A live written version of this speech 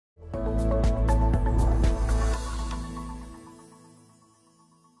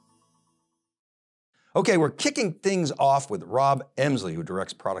Okay, we're kicking things off with Rob Emsley, who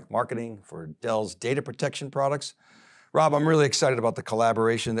directs product marketing for Dell's data protection products. Rob, I'm really excited about the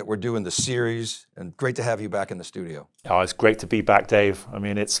collaboration that we're doing, the series, and great to have you back in the studio. Oh, it's great to be back, Dave. I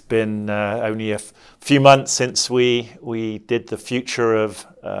mean, it's been only a few months since we did the Future of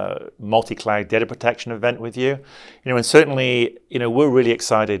Multi-Cloud Data Protection event with you. And certainly, we're really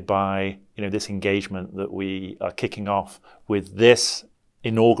excited by, this engagement that we are kicking off with this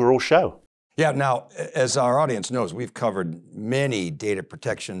inaugural show. Yeah, now, as our audience knows, we've covered many data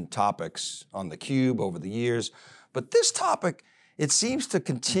protection topics on theCUBE over the years, but this topic, it seems to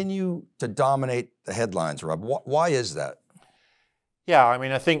continue to dominate the headlines, Rob. Why is that? Yeah, I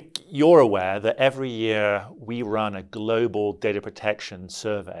mean, I think you're aware that every year we run a global data protection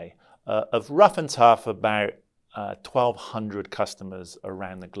survey of rough and tough about 1,200 customers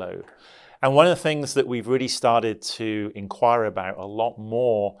around the globe. And one of the things that we've really started to inquire about a lot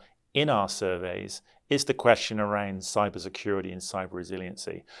more in our surveys is the question around cybersecurity and cyber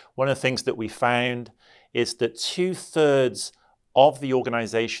resiliency. One of the things that we found is that 2/3 of the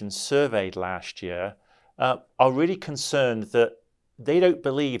organizations surveyed last year are really concerned that they don't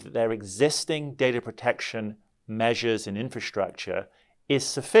believe that their existing data protection measures and infrastructure is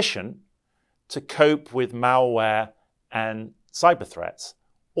sufficient to cope with malware and cyber threats.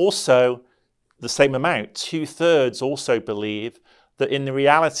 Also, the same amount, 2/3 also believe that in the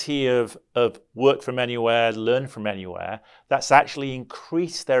reality of work from anywhere, learn from anywhere, that's actually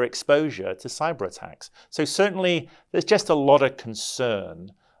increased their exposure to cyber attacks. So certainly there's just a lot of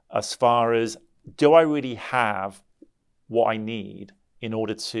concern as far as, do I really have what I need in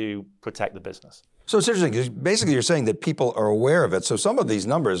order to protect the business? So it's interesting, because basically you're saying that people are aware of it. So some of these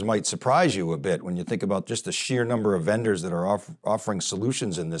numbers might surprise you a bit when you think about just the sheer number of vendors that are offering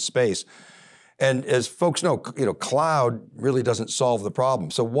solutions in this space. And as folks know, cloud really doesn't solve the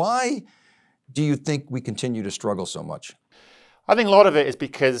problem. So why do you think we continue to struggle so much? I think a lot of it is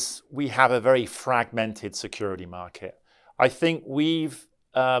because we have a very fragmented security market. I think we've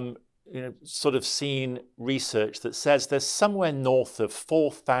sort of seen research that says there's somewhere north of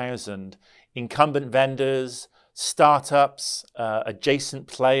 4,000 incumbent vendors, startups, adjacent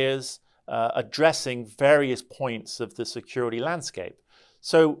players addressing various points of the security landscape.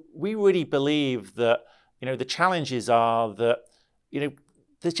 So we really believe that, the challenges are that,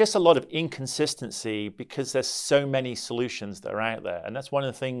 there's just a lot of inconsistency because there's so many solutions that are out there. And that's one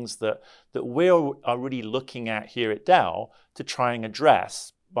of the things that we are really looking at here at Dell to try and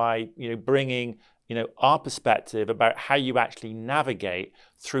address by, bringing, our perspective about how you actually navigate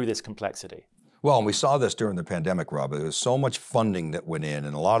through this complexity. Well, and we saw this during the pandemic, Rob. There was so much funding that went in,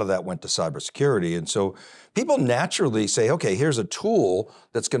 and a lot of that went to cybersecurity. And so people naturally say, okay, here's a tool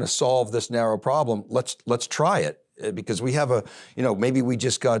that's going to solve this narrow problem. Let's try it, because we have maybe we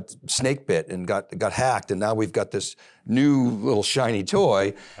just got snake bit and got hacked, and now we've got this new little shiny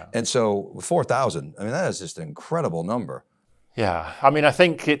toy. Yeah. And so 4,000, I mean, that is just an incredible number. Yeah, I mean, I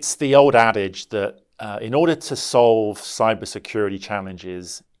think it's the old adage that in order to solve cybersecurity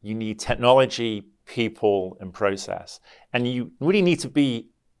challenges, you need technology, people, and process. And you really need to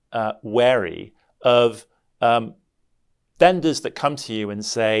be wary of vendors that come to you and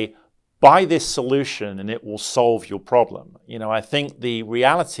say, buy this solution and it will solve your problem. I think the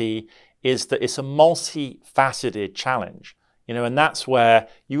reality is that it's a multifaceted challenge, and that's where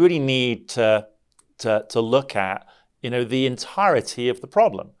you really need to look at, the entirety of the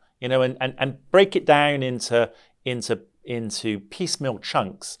problem, and break it down into piecemeal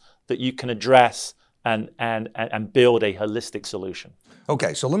chunks that you can address and build a holistic solution.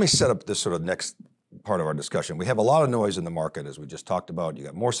 Okay, so let me set up this sort of next part of our discussion. We have a lot of noise in the market, as we just talked about. You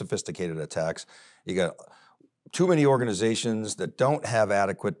got more sophisticated attacks. You got too many organizations that don't have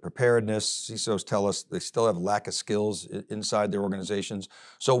adequate preparedness. CISOs tell us they still have lack of skills inside their organizations.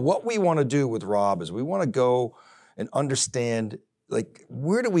 So what we want to do with Rob is we want to go and understand,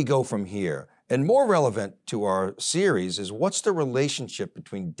 where do we go from here? And more relevant to our series is, what's the relationship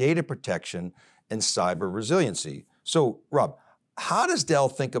between data protection and cyber resiliency? So Rob, how does Dell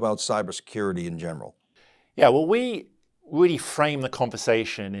think about cybersecurity in general? Yeah, well, we really frame the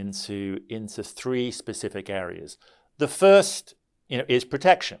conversation into three specific areas. The first, is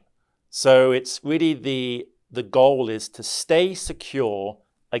protection. So it's really the goal is to stay secure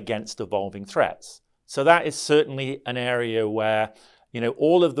against evolving threats. So that is certainly an area where,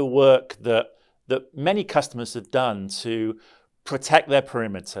 all of the work that many customers have done to protect their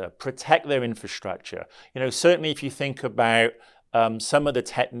perimeter, protect their infrastructure. Certainly if you think about some of the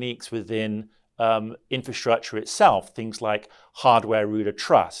techniques within infrastructure itself, things like hardware root of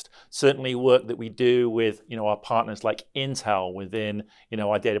trust, certainly work that we do with our partners like Intel within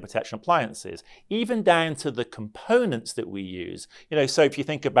our data protection appliances, even down to the components that we use. So if you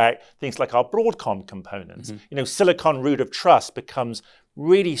think about things like our Broadcom components, silicon root of trust becomes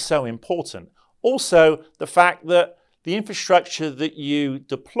really so important. Also, the fact that the infrastructure that you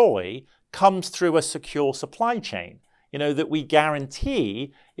deploy comes through a secure supply chain, that we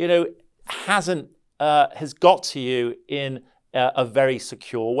guarantee, has got to you in a very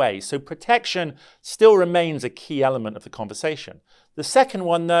secure way. So protection still remains a key element of the conversation. The second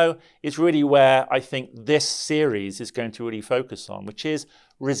one, though, is really where I think this series is going to really focus on, which is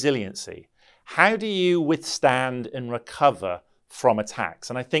resiliency. How do you withstand and recover from attacks?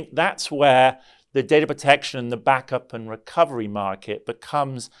 And I think that's where the data protection and the backup and recovery market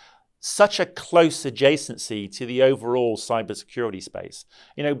becomes such a close adjacency to the overall cybersecurity space.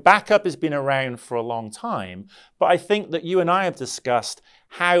 Backup has been around for a long time, but I think that you and I have discussed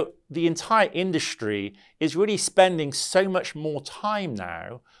how the entire industry is really spending so much more time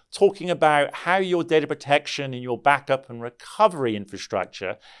now talking about how your data protection and your backup and recovery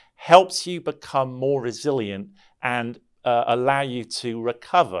infrastructure helps you become more resilient and allow you to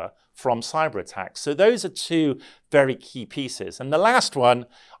recover from cyber attacks. So those are two very key pieces. And the last one,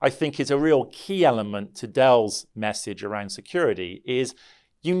 I think, is a real key element to Dell's message around security is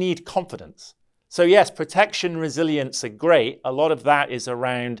you need confidence. So yes, protection, resilience are great. A lot of that is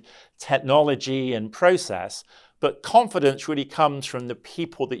around technology and process, but confidence really comes from the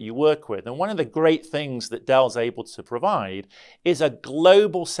people that you work with. And one of the great things that Dell's able to provide is a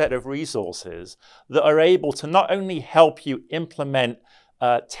global set of resources that are able to not only help you implement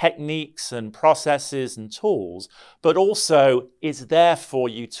techniques and processes and tools, but also is there for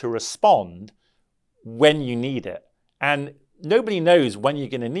you to respond when you need it. And nobody knows when you're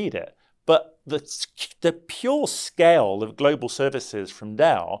going to need it. But the pure scale of global services from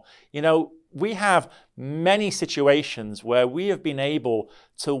Dell, we have many situations where we have been able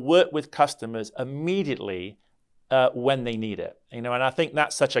to work with customers immediately when they need it. And I think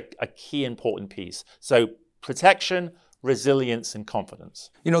that's such a key important piece. So protection, resilience, and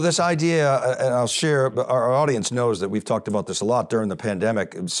confidence. This idea, and I'll share, but our audience knows that we've talked about this a lot during the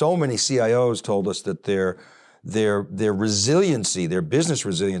pandemic. So many CIOs told us that their resiliency, their business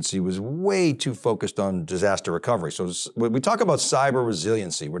resiliency was way too focused on disaster recovery. So when we talk about cyber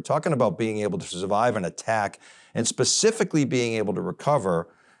resiliency, we're talking about being able to survive an attack and specifically being able to recover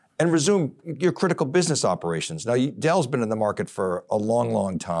and resume your critical business operations. Now, Dell's been in the market for a long,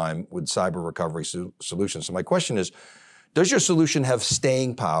 long time with cyber recovery solutions. So my question is, does your solution have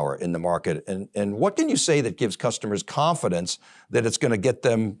staying power in the market? And what can you say that gives customers confidence that it's going to get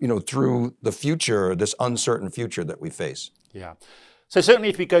them through the future, this uncertain future that we face? Yeah. So certainly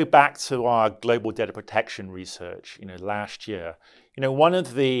if we go back to our global data protection research, last year, one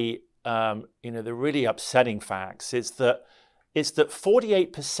of the really upsetting facts is that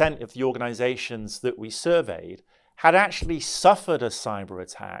 48% of the organizations that we surveyed had actually suffered a cyber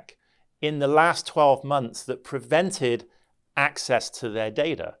attack in the last 12 months that prevented access to their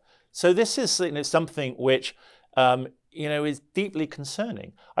data. So this is something which is deeply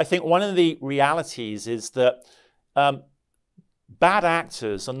concerning. I think one of the realities is that bad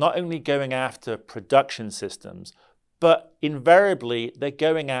actors are not only going after production systems, but invariably they're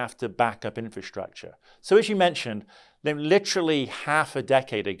going after backup infrastructure. So as you mentioned, literally half a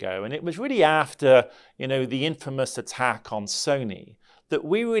decade ago, and it was really after the infamous attack on Sony, that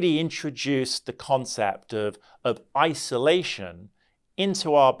we really introduced the concept of isolation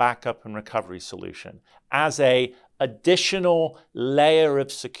into our backup and recovery solution as an additional layer of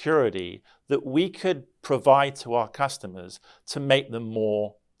security that we could provide to our customers to make them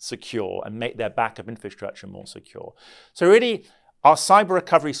more secure and make their backup infrastructure more secure. So really, our cyber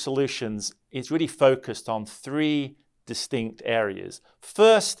recovery solutions is really focused on three distinct areas.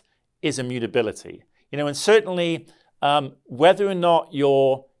 First is immutability. And certainly, whether or not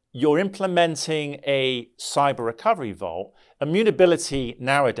you're implementing a cyber recovery vault, immutability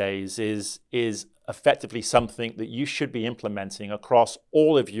nowadays is effectively something that you should be implementing across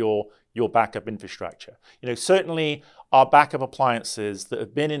all of your backup infrastructure. Certainly our backup appliances that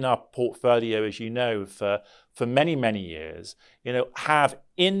have been in our portfolio, as for many, many years, have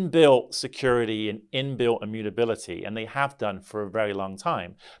inbuilt security and inbuilt immutability, and they have done for a very long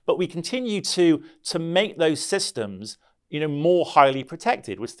time. But we continue to make those systems more highly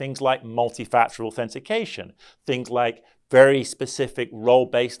protected with things like multi-factor authentication, things like very specific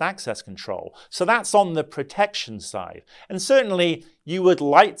role-based access control. So that's on the protection side. And certainly you would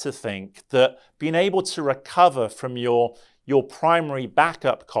like to think that being able to recover from your primary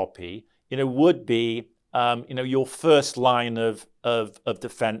backup copy would be your first line of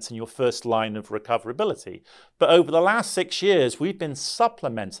defense and your first line of recoverability. But over the last 6 years, we've been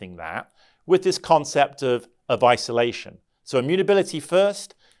supplementing that with this concept of isolation. So immutability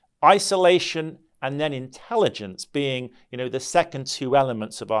first, isolation, and then intelligence being the second two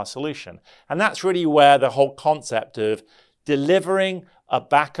elements of our solution. And that's really where the whole concept of delivering a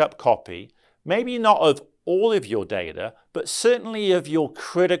backup copy, maybe not of all of your data, but certainly of your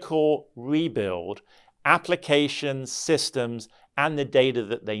critical rebuild applications, systems, and the data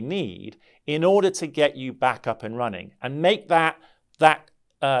that they need in order to get you back up and running and make that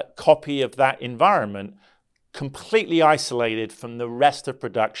copy of that environment completely isolated from the rest of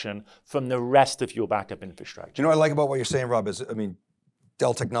production, from the rest of your backup infrastructure. What I like about what you're saying, Rob, is,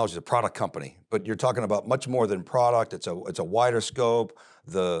 Dell Technologies is a product company, but you're talking about much more than product. It's a wider scope,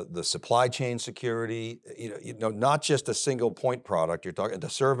 the supply chain security, not just a single point product. You're talking, the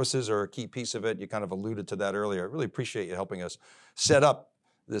services are a key piece of it. You kind of alluded to that earlier. I really appreciate you helping us set up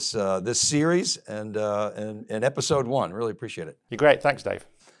this series and episode 1. Really appreciate it. You're great. Thanks, Dave.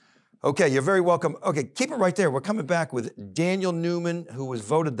 Okay, you're very welcome. Okay, keep it right there. We're coming back with Daniel Newman, who was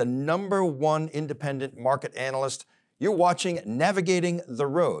voted the #1 independent market analyst. You're watching Navigating the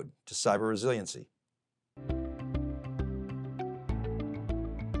Road to Cyber Resiliency.